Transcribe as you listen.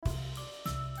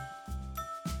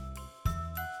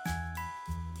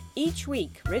Each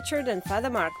week, Richard and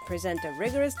Father Mark present a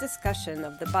rigorous discussion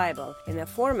of the Bible in a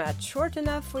format short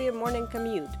enough for your morning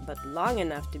commute, but long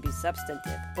enough to be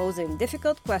substantive, posing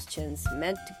difficult questions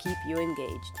meant to keep you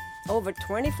engaged. Over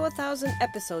 24,000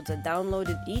 episodes are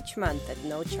downloaded each month at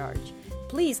no charge.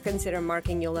 Please consider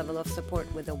marking your level of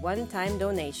support with a one-time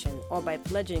donation or by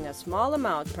pledging a small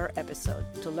amount per episode.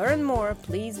 To learn more,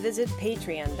 please visit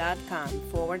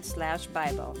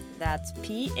patreon.com/Bible. That's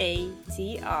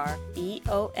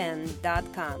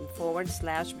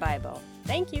patreon.com/Bible.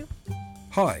 Thank you.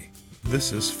 Hi,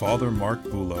 this is Father Mark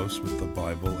Boulos with the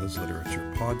Bible as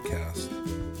Literature podcast.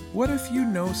 What if you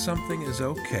know something is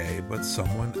okay, but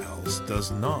someone else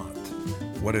does not?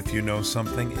 What if you know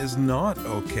something is not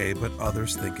okay, but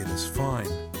others think it is fine?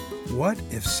 What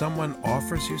if someone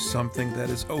offers you something that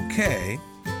is okay,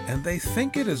 and they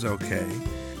think it is okay,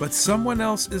 but someone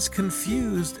else is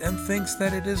confused and thinks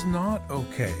that it is not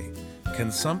okay?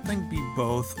 Can something be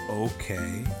both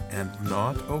okay and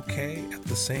not okay at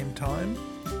the same time?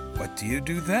 What do you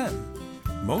do then?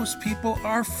 Most people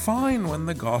are fine when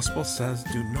the gospel says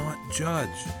do not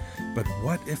judge. But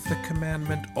what if the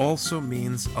commandment also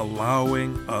means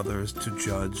allowing others to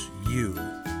judge you?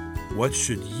 What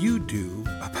should you do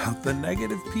about the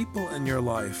negative people in your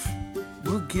life?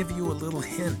 We'll give you a little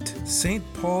hint. St.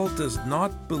 Paul does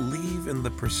not believe in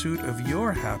the pursuit of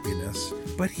your happiness,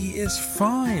 but he is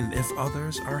fine if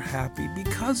others are happy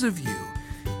because of you.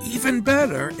 Even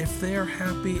better if they are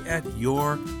happy at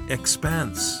your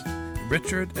expense.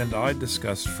 Richard and I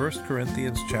discuss 1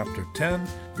 Corinthians chapter 10,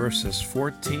 verses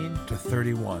 14 to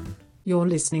 31. You're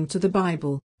listening to the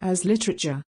Bible as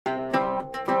Literature.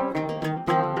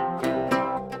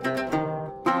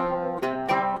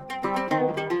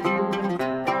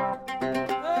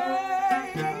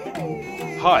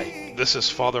 Hi, this is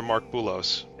Father Mark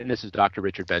Boulos. And this is Dr.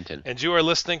 Richard Benton. And you are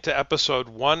listening to episode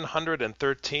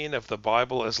 113 of the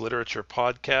Bible as Literature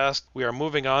podcast. We are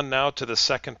moving on now to the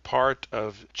second part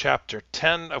of chapter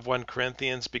 10 of 1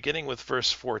 Corinthians, beginning with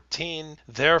verse 14.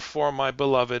 Therefore, my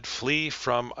beloved, flee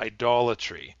from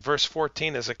idolatry. Verse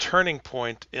 14 is a turning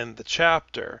point in the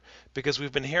chapter because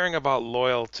we've been hearing about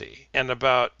loyalty and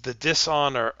about the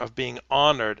dishonor of being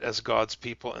honored as God's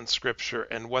people in Scripture,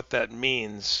 and what that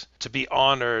means. To be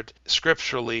honored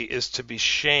scripturally is to be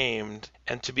shamed,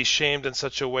 and to be shamed in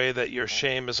such a way that your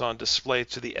shame is on display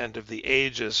to the end of the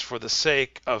ages for the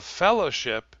sake of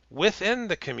fellowship within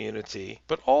the community,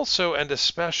 but also and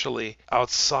especially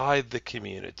outside the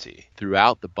community.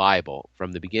 Throughout the Bible,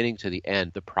 from the beginning to the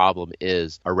end, the problem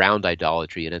is around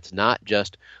idolatry, and it's not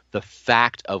just the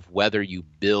fact of whether you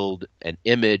build an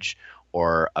image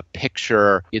or a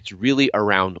picture. It's really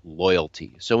around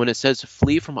loyalty. So when it says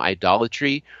flee from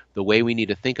idolatry, the way we need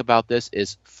to think about this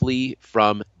is flee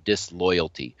from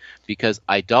disloyalty, because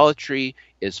idolatry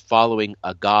is following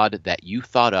a God that you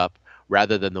thought up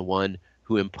rather than the one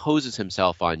who imposes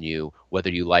himself on you, whether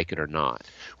you like it or not.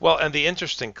 Well, and the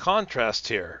interesting contrast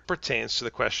here pertains to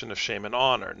the question of shame and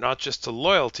honor, not just to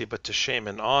loyalty, but to shame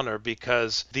and honor,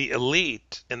 because the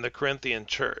elite in the Corinthian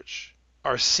church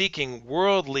are seeking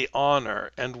worldly honor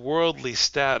and worldly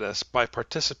status by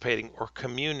participating or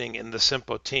communing in the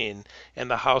Sympotine in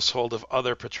the household of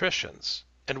other patricians.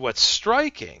 And what's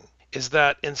striking is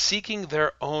that in seeking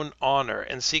their own honor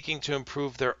and seeking to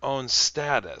improve their own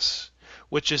status,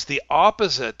 which is the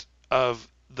opposite of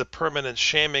the permanent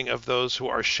shaming of those who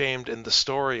are shamed in the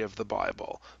story of the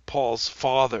Bible, Paul's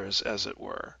fathers, as it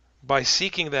were. By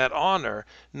seeking that honor,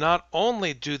 not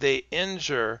only do they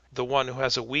injure the one who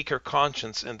has a weaker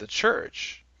conscience in the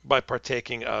church by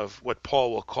partaking of what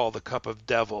Paul will call the cup of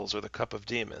devils or the cup of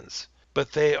demons,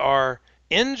 but they are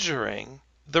injuring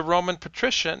the Roman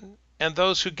patrician and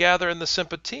those who gather in the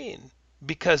Sympotine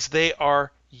because they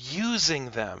are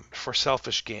using them for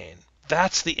selfish gain.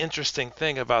 That's the interesting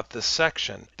thing about this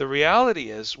section. The reality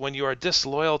is, when you are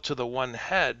disloyal to the one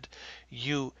head,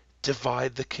 you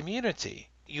divide the community.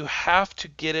 You have to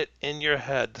get it in your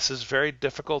head. This is very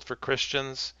difficult for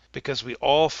Christians because we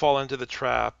all fall into the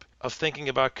trap of thinking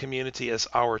about community as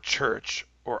our church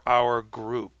or our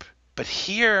group. But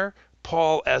here,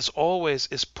 Paul, as always,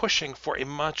 is pushing for a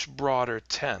much broader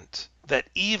tent that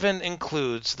even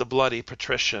includes the bloody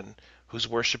patrician who's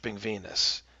worshiping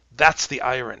Venus. That's the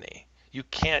irony. You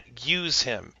can't use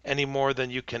him any more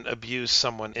than you can abuse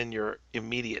someone in your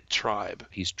immediate tribe.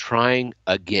 He's trying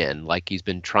again, like he's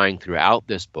been trying throughout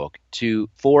this book, to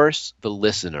force the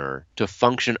listener to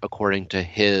function according to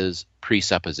his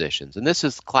presuppositions. And this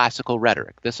is classical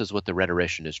rhetoric. This is what the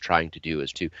rhetorician is trying to do,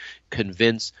 is to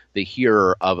convince the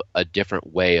hearer of a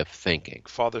different way of thinking.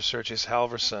 Father Sergius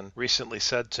Halverson recently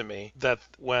said to me that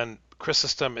when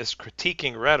Chrysostom is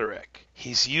critiquing rhetoric.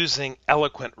 He's using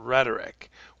eloquent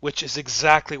rhetoric, which is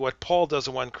exactly what Paul does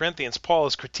in 1 Corinthians. Paul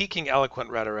is critiquing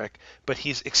eloquent rhetoric, but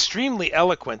he's extremely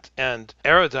eloquent and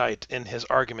erudite in his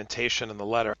argumentation in the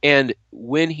letter. And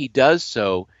when he does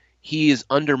so, he is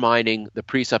undermining the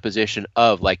presupposition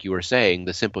of, like you were saying,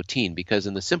 the Sympotine, because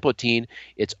in the Sympotine,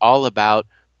 it's all about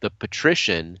the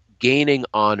patrician gaining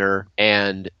honor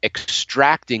and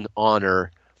extracting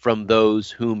honor from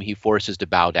those whom he forces to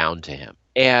bow down to him.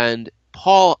 And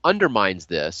Paul undermines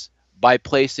this by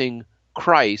placing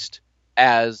Christ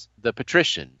as the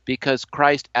patrician, because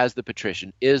Christ as the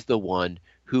patrician is the one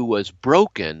who was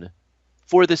broken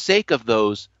for the sake of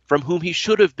those from whom he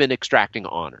should have been extracting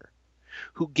honor,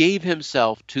 who gave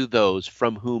himself to those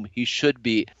from whom he should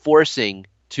be forcing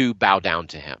to bow down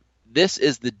to him. This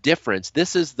is the difference.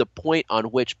 This is the point on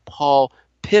which Paul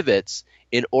pivots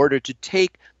in order to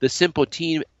take the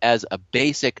Sympotine as a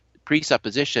basic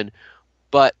presupposition,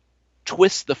 but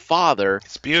twist the Father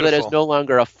so that it's no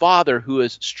longer a Father who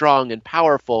is strong and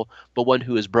powerful, but one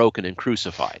who is broken and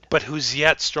crucified. But who's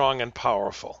yet strong and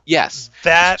powerful. Yes.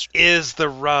 That is the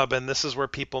rub, and this is where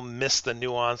people miss the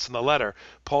nuance in the letter.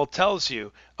 Paul tells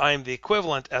you, I am the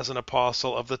equivalent as an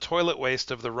apostle of the toilet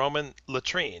waste of the Roman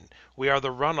latrine. We are the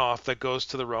runoff that goes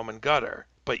to the Roman gutter.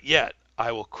 But yet,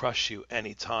 I will crush you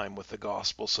any time with the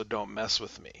gospel, so don't mess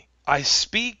with me. I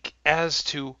speak as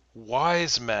to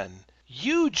wise men.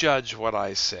 You judge what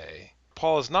I say.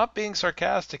 Paul is not being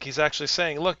sarcastic. He's actually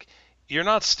saying, look, you're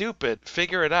not stupid.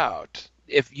 Figure it out.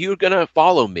 If you're going to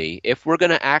follow me, if we're going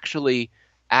to actually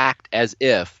act as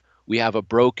if we have a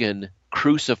broken,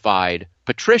 crucified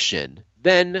patrician,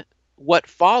 then what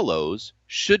follows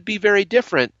should be very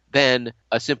different than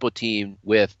a Sympotine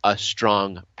with a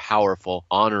strong, powerful,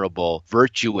 honorable,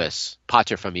 virtuous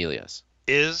paterfamilias.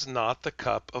 Is not the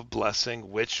cup of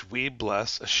blessing which we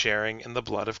bless a sharing in the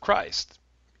blood of Christ?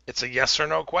 It's a yes or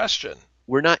no question.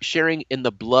 We're not sharing in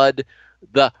the blood,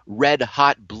 the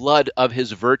red-hot blood of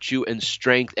his virtue and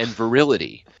strength and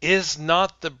virility. Is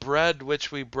not the bread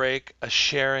which we break a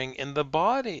sharing in the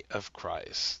body of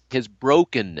Christ? His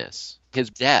brokenness, his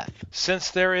death.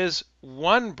 Since there is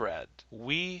one bread,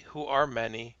 we who are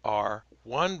many are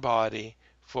one body,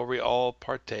 for we all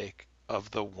partake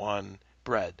of the one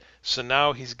bread. So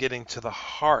now he's getting to the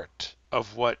heart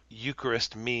of what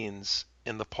Eucharist means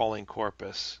in the Pauline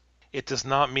corpus. It does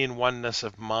not mean oneness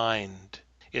of mind.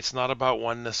 It's not about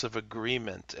oneness of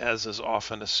agreement, as is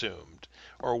often assumed,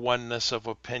 or oneness of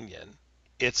opinion.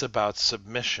 It's about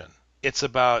submission. It's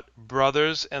about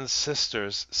brothers and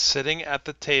sisters sitting at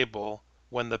the table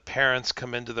when the parents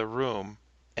come into the room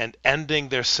and ending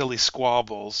their silly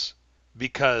squabbles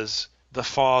because the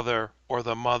father or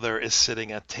the mother is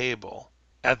sitting at table.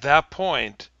 At that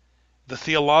point, the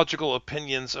theological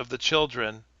opinions of the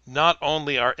children not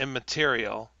only are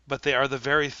immaterial, but they are the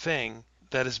very thing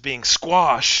that is being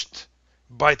squashed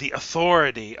by the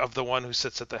authority of the one who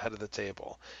sits at the head of the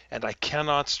table. And I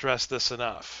cannot stress this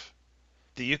enough.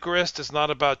 The Eucharist is not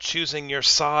about choosing your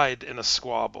side in a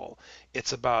squabble.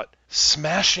 It's about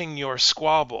smashing your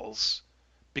squabbles,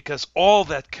 because all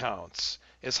that counts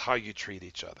is how you treat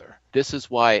each other. This is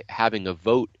why having a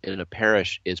vote in a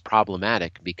parish is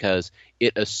problematic, because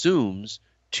it assumes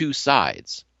two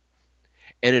sides.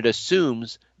 And it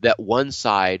assumes that one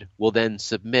side will then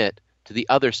submit to the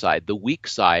other side. The weak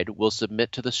side will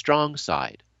submit to the strong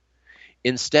side.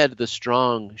 Instead, the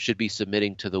strong should be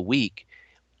submitting to the weak,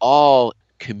 all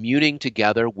communing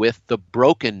together with the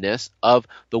brokenness of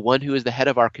the one who is the head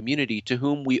of our community, to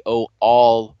whom we owe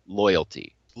all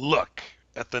loyalty. Look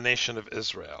at the nation of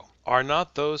Israel. Are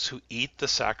not those who eat the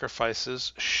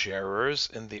sacrifices sharers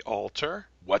in the altar?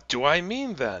 What do I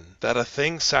mean then? That a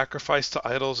thing sacrificed to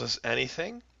idols is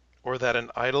anything? Or that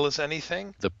an idol is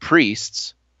anything? The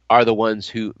priests are the ones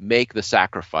who make the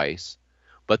sacrifice,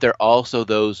 but they're also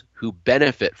those who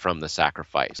benefit from the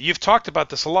sacrifice. You've talked about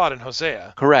this a lot in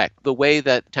Hosea. Correct. The way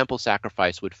that temple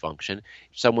sacrifice would function,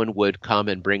 someone would come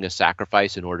and bring a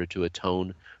sacrifice in order to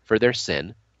atone for their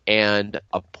sin, and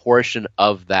a portion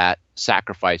of that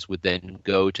sacrifice would then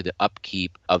go to the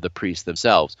upkeep of the priests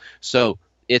themselves. So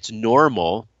it's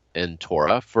normal in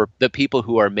Torah for the people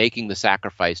who are making the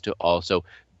sacrifice to also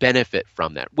benefit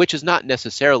from that, which is not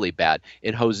necessarily bad.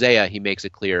 In Hosea, he makes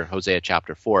it clear, Hosea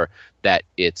chapter 4, that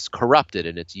it's corrupted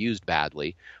and it's used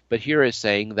badly. But here is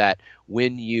saying that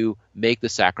when you make the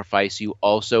sacrifice, you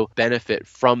also benefit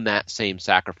from that same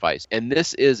sacrifice. And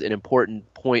this is an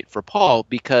important point for Paul,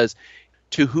 because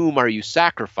to whom are you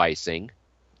sacrificing?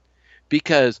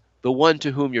 Because the one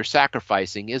to whom you're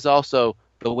sacrificing is also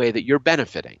the way that you're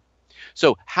benefiting.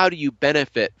 So how do you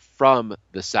benefit from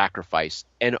the sacrifice?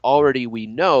 And already we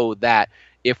know that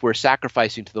if we're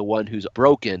sacrificing to the one who's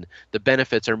broken, the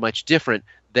benefits are much different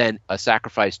than a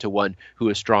sacrifice to one who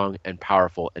is strong and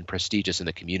powerful and prestigious in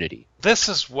the community. This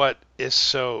is what is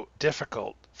so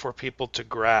difficult for people to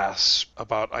grasp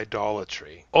about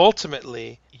idolatry.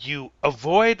 Ultimately, you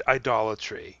avoid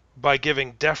idolatry by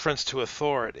giving deference to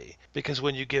authority, because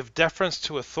when you give deference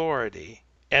to authority,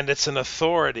 and it's an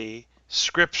authority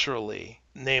scripturally,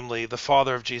 namely the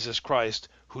Father of Jesus Christ,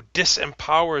 who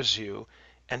disempowers you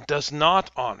and does not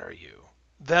honor you,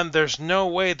 then there's no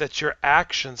way that your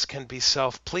actions can be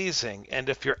self-pleasing. And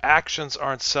if your actions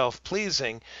aren't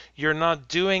self-pleasing, you're not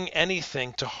doing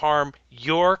anything to harm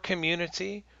your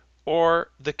community or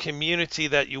the community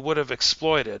that you would have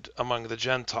exploited among the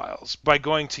Gentiles by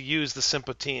going to use the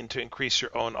sympatine to increase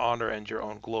your own honor and your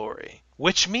own glory.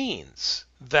 Which means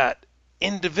that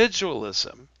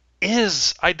individualism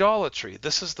is idolatry.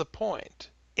 This is the point.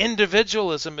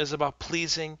 Individualism is about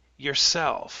pleasing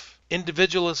yourself.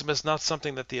 Individualism is not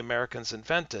something that the Americans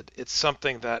invented. It's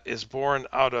something that is born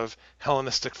out of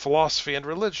Hellenistic philosophy and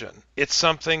religion. It's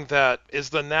something that is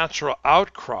the natural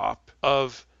outcrop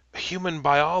of human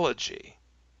biology.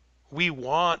 We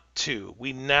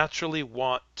naturally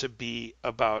want to be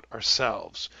about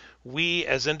ourselves. We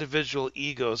as individual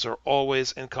egos are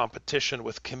always in competition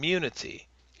with community.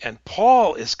 And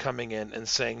Paul is coming in and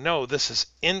saying, no, this is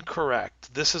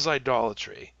incorrect. This is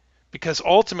idolatry. Because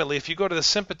ultimately, if you go to the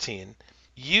Sympatine,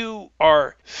 you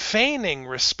are feigning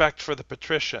respect for the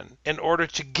patrician in order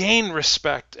to gain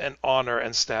respect and honor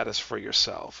and status for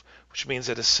yourself, which means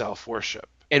it is self-worship.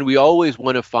 And we always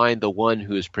want to find the one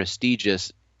who is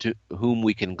prestigious to whom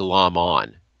we can glom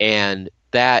on. And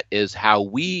that is how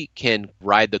we can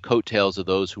ride the coattails of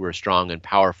those who are strong and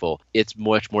powerful. It's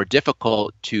much more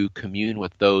difficult to commune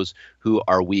with those who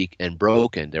are weak and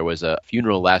broken. There was a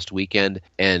funeral last weekend,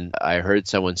 and I heard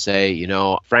someone say,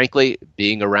 frankly,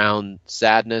 being around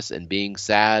sadness and being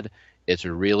sad, it's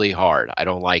really hard. I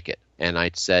don't like it. And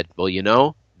I said,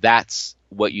 well, that's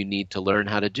what you need to learn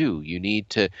how to do. You need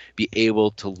to be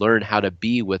able to learn how to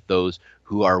be with those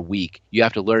who are weak. You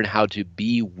have to learn how to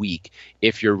be weak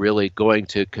if you're really going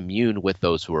to commune with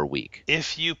those who are weak.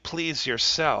 If you please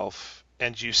yourself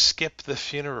and you skip the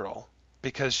funeral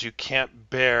because you can't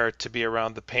bear to be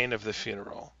around the pain of the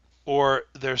funeral, or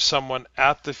there's someone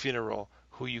at the funeral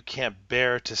who you can't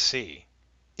bear to see,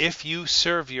 if you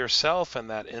serve yourself in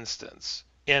that instance,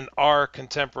 in our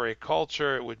contemporary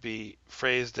culture, it would be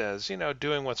phrased as,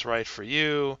 doing what's right for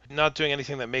you, not doing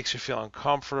anything that makes you feel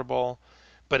uncomfortable.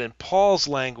 But in Paul's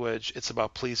language, it's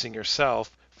about pleasing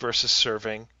yourself versus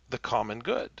serving the common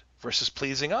good, versus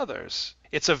pleasing others.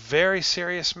 It's a very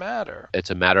serious matter. It's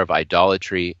a matter of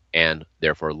idolatry and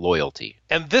therefore loyalty.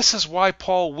 And this is why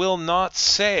Paul will not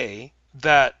say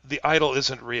that the idol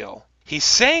isn't real. He's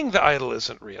saying the idol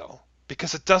isn't real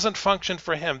because it doesn't function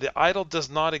for him. The idol does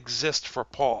not exist for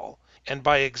Paul. And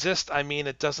by exist, I mean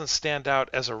it doesn't stand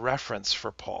out as a reference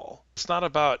for Paul. It's not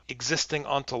about existing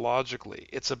ontologically.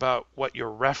 It's about what your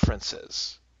reference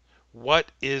is. What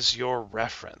is your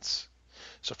reference?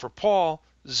 So for Paul,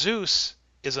 Zeus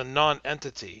is a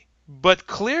non-entity. But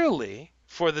clearly,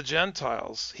 for the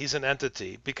Gentiles, he's an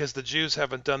entity because the Jews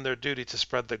haven't done their duty to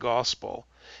spread the gospel.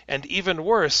 And even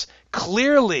worse,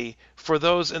 clearly for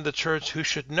those in the church who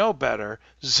should know better,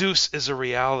 Zeus is a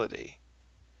reality.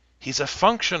 He's a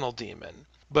functional demon,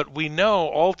 but we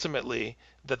know ultimately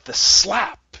that the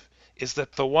slap is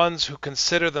that the ones who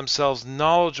consider themselves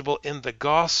knowledgeable in the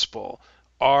gospel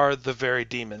are the very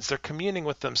demons. They're communing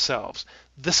with themselves.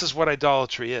 This is what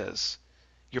idolatry is.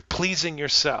 You're pleasing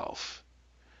yourself.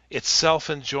 It's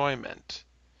self-enjoyment.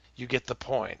 You get the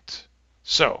point.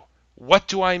 So, what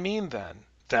do I mean then?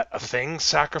 That a thing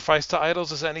sacrificed to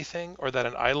idols is anything, or that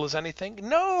an idol is anything?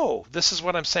 No! This is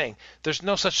what I'm saying. There's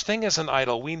no such thing as an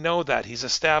idol. We know that. He's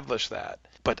established that.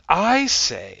 But I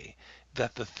say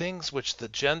that the things which the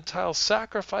Gentiles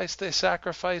sacrifice, they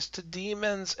sacrifice to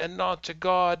demons and not to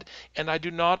God. And I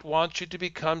do not want you to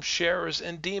become sharers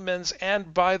in demons.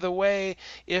 And by the way,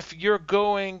 if you're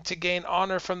going to gain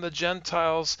honor from the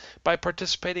Gentiles by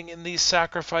participating in these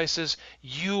sacrifices,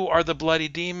 you are the bloody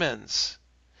demons.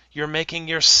 You're making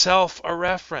yourself a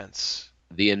reference.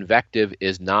 The invective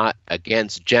is not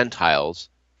against Gentiles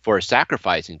for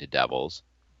sacrificing to devils,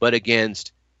 but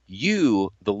against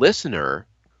you, the listener,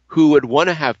 who would want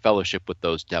to have fellowship with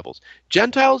those devils.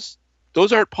 Gentiles,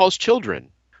 those aren't Paul's children.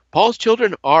 Paul's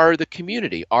children are the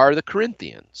community, are the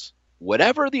Corinthians.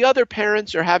 Whatever the other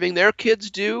parents are having their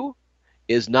kids do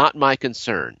is not my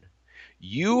concern.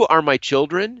 You are my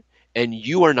children, and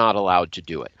you are not allowed to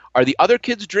do it. Are the other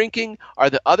kids drinking? Are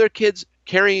the other kids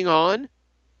carrying on?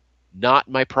 Not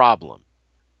my problem.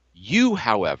 You,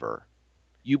 however,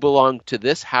 You belong to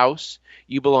this house,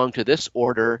 you belong to this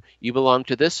order, you belong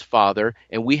to this father,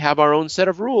 and we have our own set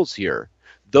of rules here.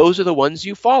 Those are the ones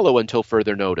you follow until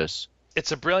further notice.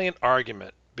 It's a brilliant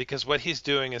argument, because what he's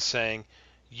doing is saying,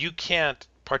 you can't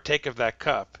partake of that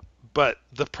cup, but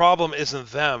the problem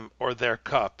isn't them or their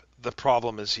cup, the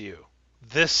problem is you.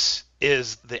 This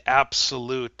is the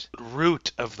absolute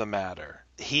root of the matter.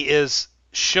 He is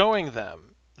showing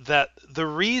them that the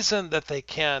reason that they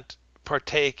can't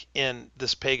partake in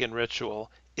this pagan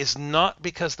ritual is not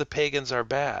because the pagans are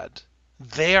bad.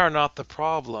 They are not the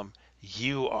problem.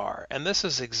 You are. And this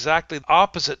is exactly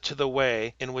opposite to the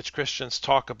way in which Christians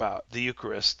talk about the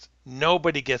Eucharist.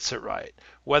 Nobody gets it right.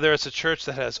 Whether it's a church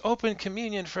that has open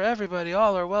communion for everybody,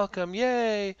 all are welcome,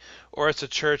 yay, or it's a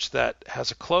church that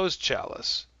has a closed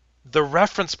chalice. The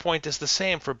reference point is the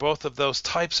same for both of those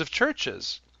types of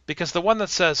churches. Because the one that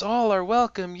says, all are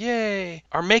welcome, yay,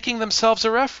 are making themselves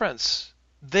a reference.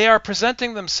 They are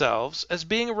presenting themselves as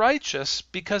being righteous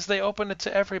because they open it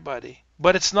to everybody.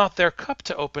 But it's not their cup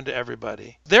to open to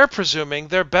everybody. They're presuming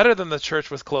they're better than the church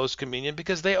with closed communion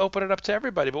because they open it up to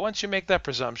everybody. But once you make that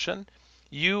presumption,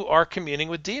 you are communing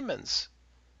with demons.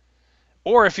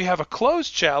 Or if you have a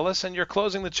closed chalice and you're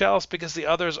closing the chalice because the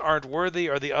others aren't worthy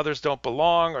or the others don't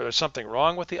belong or there's something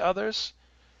wrong with the others,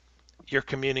 you're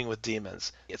communing with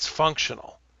demons. It's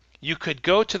functional. You could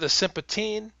go to the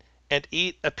Sympatine and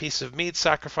eat a piece of meat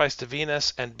sacrificed to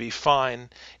Venus and be fine,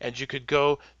 and you could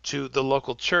go to the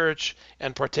local church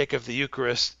and partake of the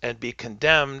Eucharist and be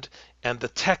condemned, and the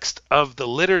text of the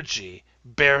liturgy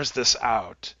bears this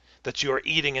out, that you are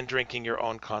eating and drinking your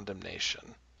own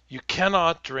condemnation. You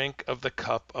cannot drink of the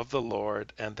cup of the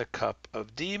Lord and the cup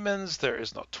of demons. There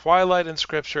is no twilight in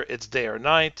Scripture. It's day or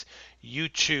night. You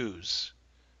choose.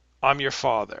 I'm your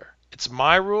father. It's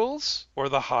my rules or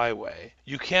the highway.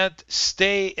 You can't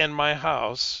stay in my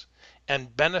house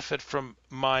and benefit from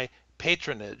my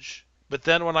patronage, but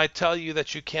then when I tell you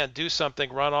that you can't do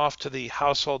something, run off to the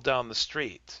household down the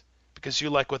street because you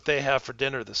like what they have for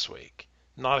dinner this week.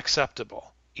 Not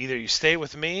acceptable. Either you stay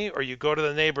with me or you go to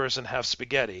the neighbors and have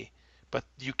spaghetti, but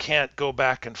you can't go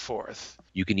back and forth.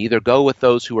 You can either go with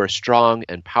those who are strong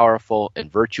and powerful and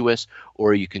virtuous,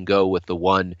 or you can go with the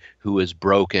one who is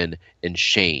broken and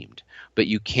shamed. But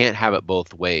you can't have it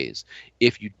both ways.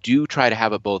 If you do try to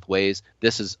have it both ways,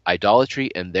 this is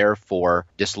idolatry and therefore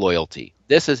disloyalty.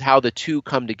 This is how the two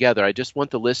come together. I just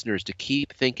want the listeners to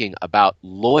keep thinking about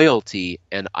loyalty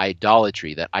and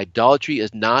idolatry, that idolatry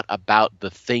is not about the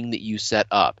thing that you set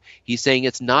up. He's saying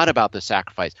it's not about the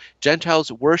sacrifice.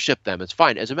 Gentiles worship them. It's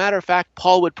fine. As a matter of fact,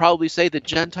 Paul would probably say that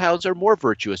Gentiles are more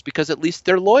virtuous because at least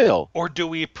they're loyal. Or do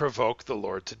we provoke the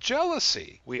Lord to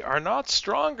jealousy? We are not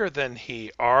stronger than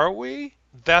he, are we?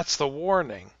 That's the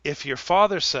warning. If your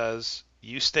father says,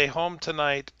 you stay home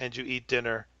tonight and you eat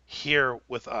dinner here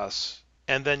with us,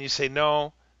 and then you say,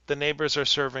 no, the neighbors are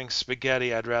serving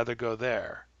spaghetti, I'd rather go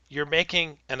there. You're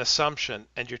making an assumption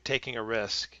and you're taking a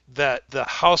risk that the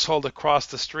household across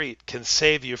the street can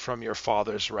save you from your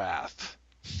father's wrath.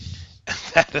 And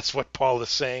that is what Paul is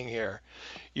saying here.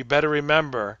 You better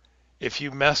remember, if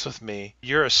you mess with me,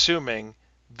 you're assuming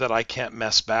that I can't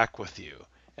mess back with you.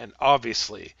 And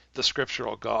obviously, the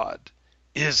scriptural God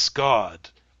is God,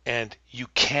 and you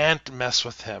can't mess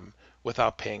with him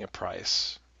without paying a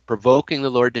price. Provoking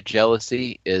the Lord to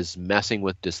jealousy is messing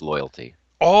with disloyalty.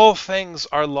 All things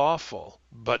are lawful,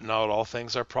 but not all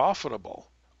things are profitable.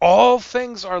 All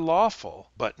things are lawful,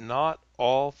 but not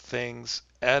all things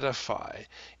edify.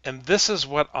 And this is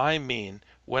what I mean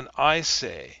when I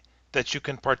say that you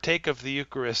can partake of the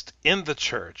Eucharist in the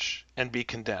church and be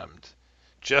condemned,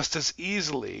 just as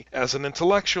easily as an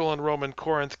intellectual in Roman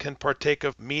Corinth can partake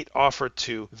of meat offered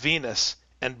to Venus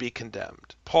and be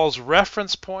condemned. Paul's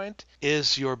reference point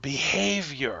is your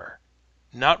behavior,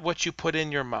 not what you put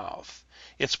in your mouth.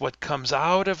 It's what comes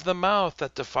out of the mouth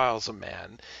that defiles a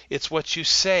man. It's what you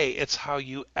say. It's how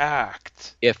you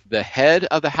act. If the head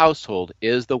of the household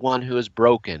is the one who is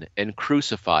broken and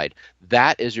crucified,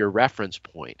 that is your reference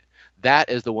point.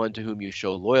 That is the one to whom you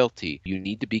show loyalty. You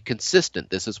need to be consistent.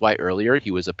 This is why earlier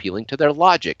he was appealing to their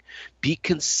logic. Be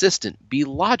consistent. Be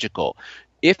logical.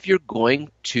 If you're going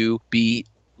to be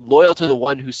loyal to the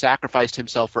one who sacrificed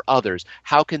himself for others,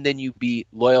 how can then you be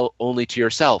loyal only to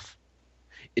yourself?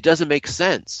 It doesn't make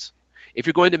sense. If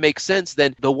you're going to make sense,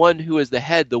 then the one who is the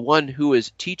head, the one who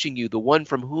is teaching you, the one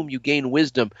from whom you gain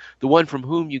wisdom, the one from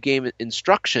whom you gain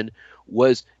instruction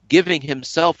was giving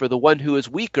himself for the one who is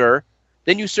weaker,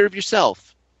 then you serve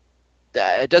yourself.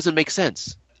 It doesn't make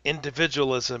sense.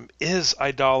 Individualism is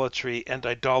idolatry, and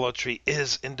idolatry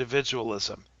is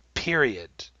individualism. Period.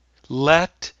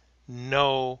 Let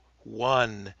no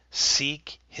one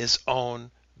seek his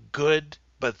own good,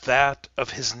 but that of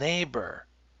his neighbor.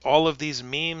 All of these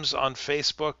memes on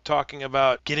Facebook talking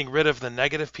about getting rid of the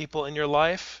negative people in your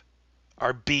life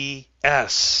are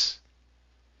BS.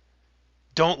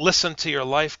 Don't listen to your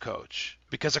life coach,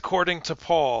 because according to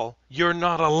Paul, you're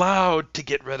not allowed to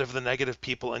get rid of the negative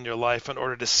people in your life in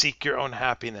order to seek your own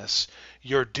happiness.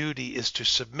 Your duty is to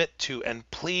submit to and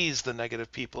please the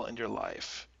negative people in your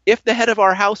life. If the head of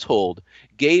our household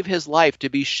gave his life to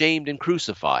be shamed and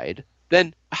crucified,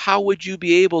 then how would you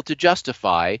be able to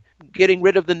justify getting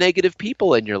rid of the negative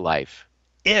people in your life?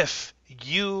 If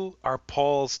you are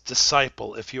Paul's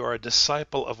disciple, if you are a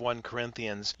disciple of 1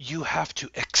 Corinthians, you have to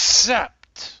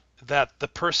accept that the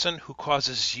person who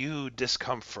causes you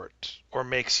discomfort or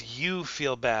makes you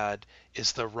feel bad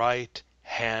is the right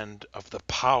hand of the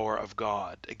power of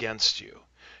God against you.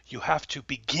 You have to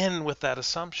begin with that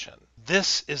assumption.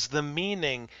 This is the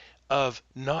meaning of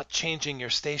not changing your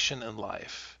station in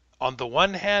life. On the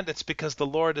one hand, it's because the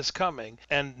Lord is coming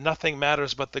and nothing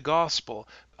matters but the gospel.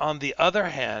 On the other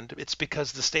hand, it's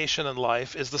because the station in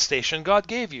life is the station God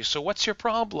gave you. So what's your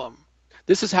problem?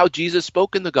 This is how Jesus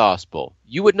spoke in the gospel.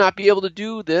 You would not be able to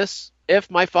do this if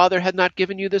my Father had not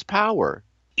given you this power.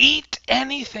 Eat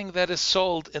anything that is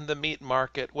sold in the meat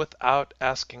market without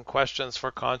asking questions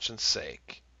for conscience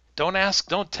sake. Don't ask,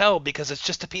 don't tell, because it's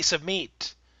just a piece of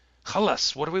meat.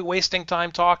 Khalas, what are we wasting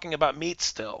time talking about meat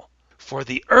still? For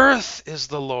the earth is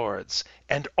the Lord's,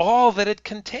 and all that it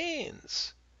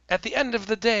contains. At the end of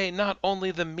the day, not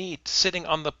only the meat sitting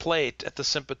on the plate at the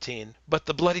Sympatine, but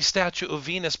the bloody statue of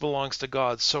Venus belongs to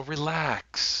God, so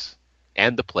relax.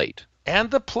 And the plate.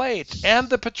 And the plate, and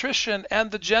the patrician,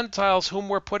 and the Gentiles whom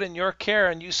were put in your care,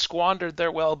 and you squandered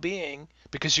their well-being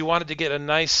because you wanted to get a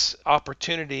nice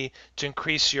opportunity to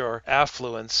increase your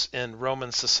affluence in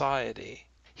Roman society.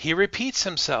 He repeats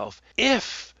himself.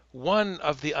 If one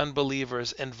of the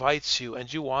unbelievers invites you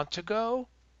and you want to go,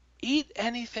 eat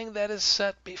anything that is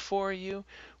set before you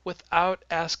without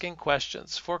asking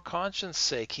questions for conscience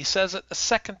sake. He says it a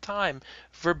second time,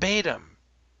 verbatim.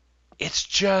 It's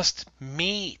just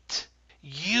meat.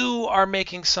 You are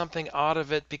making something out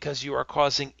of it because you are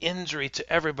causing injury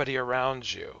to everybody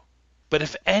around you. But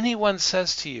if anyone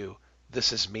says to you,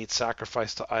 this is meat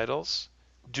sacrificed to idols,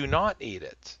 do not eat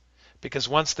it, because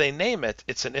once they name it,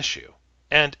 it's an issue.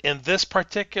 And in this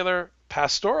particular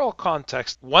pastoral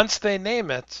context, once they name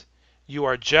it, you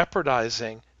are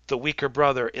jeopardizing the weaker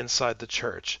brother inside the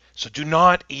church. So do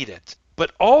not eat it.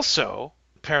 But also,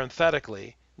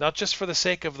 parenthetically, not just for the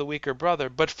sake of the weaker brother,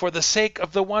 but for the sake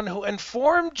of the one who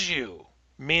informed you.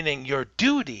 Meaning your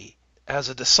duty as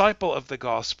a disciple of the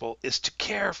gospel is to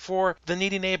care for the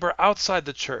needy neighbor outside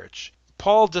the church.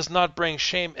 Paul does not bring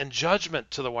shame and judgment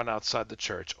to the one outside the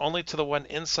church, only to the one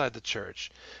inside the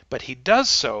church. But he does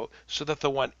so that the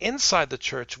one inside the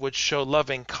church would show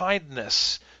loving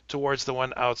kindness towards the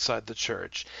one outside the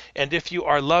church. And if you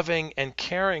are loving and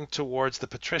caring towards the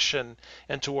patrician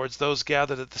and towards those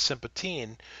gathered at the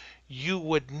Sympatine, you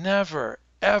would never,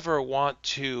 ever want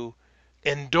to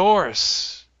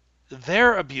endorse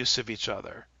their abuse of each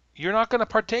other. You're not going to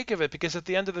partake of it because at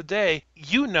the end of the day,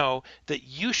 you know that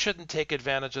you shouldn't take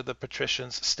advantage of the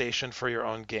patrician's station for your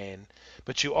own gain.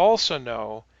 But you also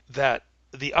know that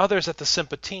the others at the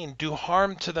Sympatine do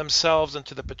harm to themselves and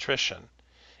to the patrician.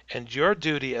 And your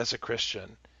duty as a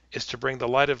Christian is to bring the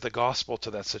light of the gospel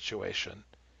to that situation.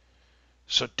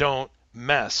 So don't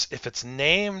mess. If it's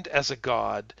named as a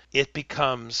god, it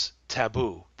becomes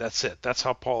taboo. That's it. That's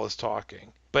how Paul is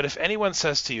talking. But if anyone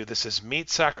says to you, this is meat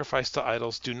sacrificed to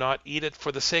idols, do not eat it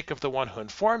for the sake of the one who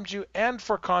informed you and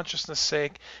for consciousness'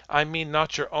 sake. I mean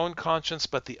not your own conscience,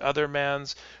 but the other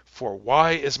man's. For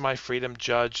why is my freedom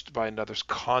judged by another's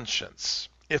conscience?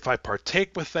 If I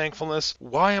partake with thankfulness,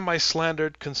 why am I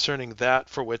slandered concerning that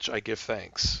for which I give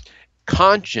thanks?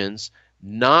 Conscience,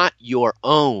 not your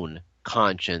own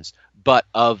conscience, but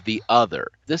of the other.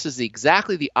 This is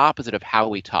exactly the opposite of how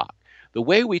we talk. The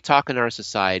way we talk in our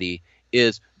society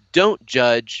is don't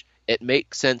judge, it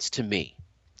makes sense to me,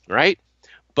 right?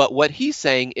 But what he's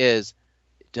saying is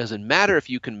it doesn't matter if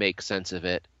you can make sense of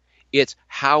it, it's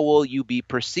how will you be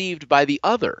perceived by the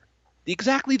other.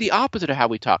 Exactly the opposite of how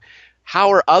we talk.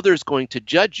 How are others going to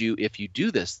judge you if you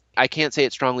do this? I can't say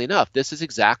it strongly enough. This is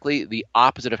exactly the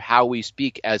opposite of how we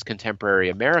speak as contemporary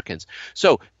Americans.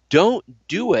 So don't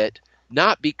do it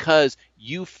not because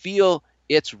you feel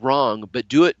it's wrong, but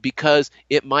do it because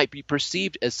it might be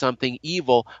perceived as something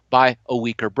evil by a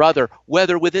weaker brother,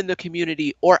 whether within the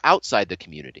community or outside the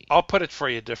community. I'll put it for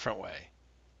you a different way.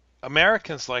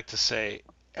 Americans like to say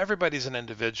everybody's an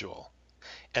individual.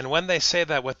 And when they say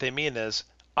that, what they mean is,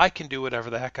 I can do whatever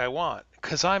the heck I want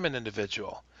because I'm an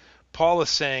individual. Paul is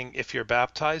saying if you're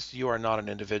baptized, you are not an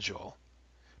individual,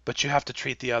 but you have to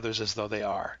treat the others as though they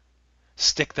are.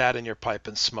 Stick that in your pipe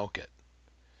and smoke it.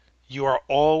 You are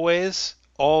always,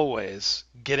 always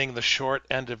getting the short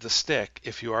end of the stick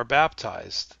if you are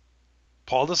baptized.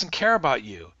 Paul doesn't care about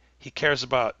you. He cares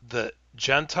about the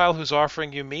Gentile who's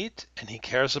offering you meat, and he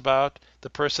cares about the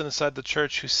person inside the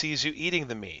church who sees you eating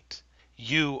the meat.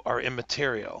 You are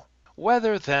immaterial.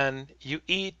 Whether then you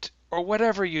eat or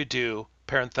whatever you do,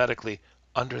 parenthetically,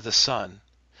 under the sun,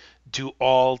 do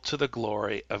all to the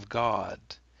glory of God.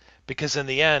 Because in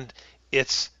the end,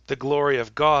 it's the glory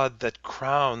of God that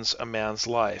crowns a man's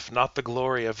life, not the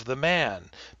glory of the man,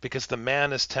 because the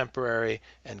man is temporary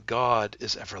and God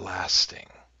is everlasting.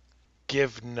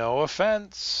 Give no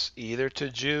offense either to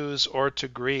Jews or to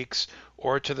Greeks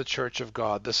or to the church of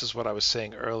God. This is what I was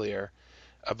saying earlier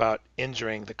about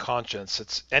injuring the conscience.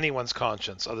 It's anyone's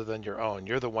conscience other than your own.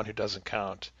 You're the one who doesn't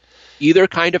count. Either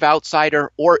kind of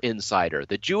outsider or insider,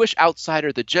 the Jewish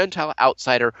outsider, the Gentile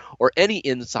outsider, or any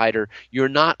insider, you're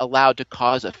not allowed to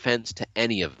cause offense to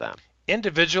any of them.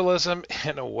 Individualism,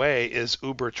 in a way, is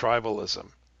uber tribalism.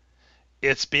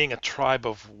 It's being a tribe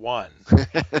of one.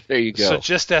 There you go. So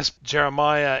just as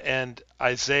Jeremiah and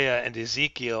Isaiah and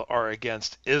Ezekiel are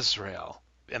against Israel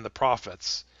and the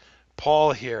prophets,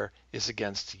 Paul here is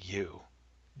against you.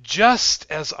 Just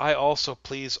as I also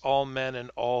please all men in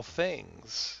all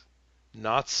things,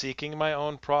 not seeking my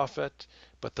own profit,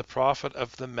 but the profit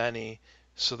of the many,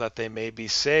 so that they may be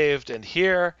saved. And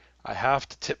here I have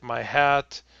to tip my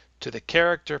hat to the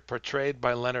character portrayed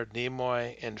by Leonard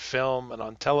Nimoy in film and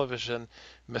on television,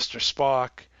 Mr.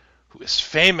 Spock, who is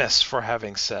famous for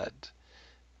having said,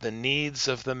 "The needs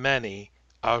of the many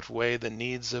outweigh the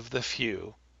needs of the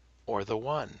few or the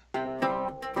one."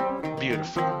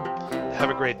 Beautiful. Have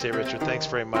a great day, Richard. Thanks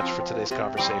very much for today's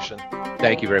conversation.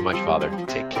 Thank you very much, Father.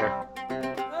 Take care.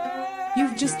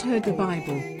 You've just heard the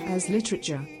Bible as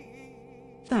Literature.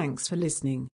 Thanks for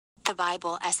listening. The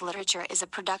Bible as Literature is a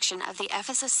production of the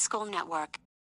Ephesus School Network.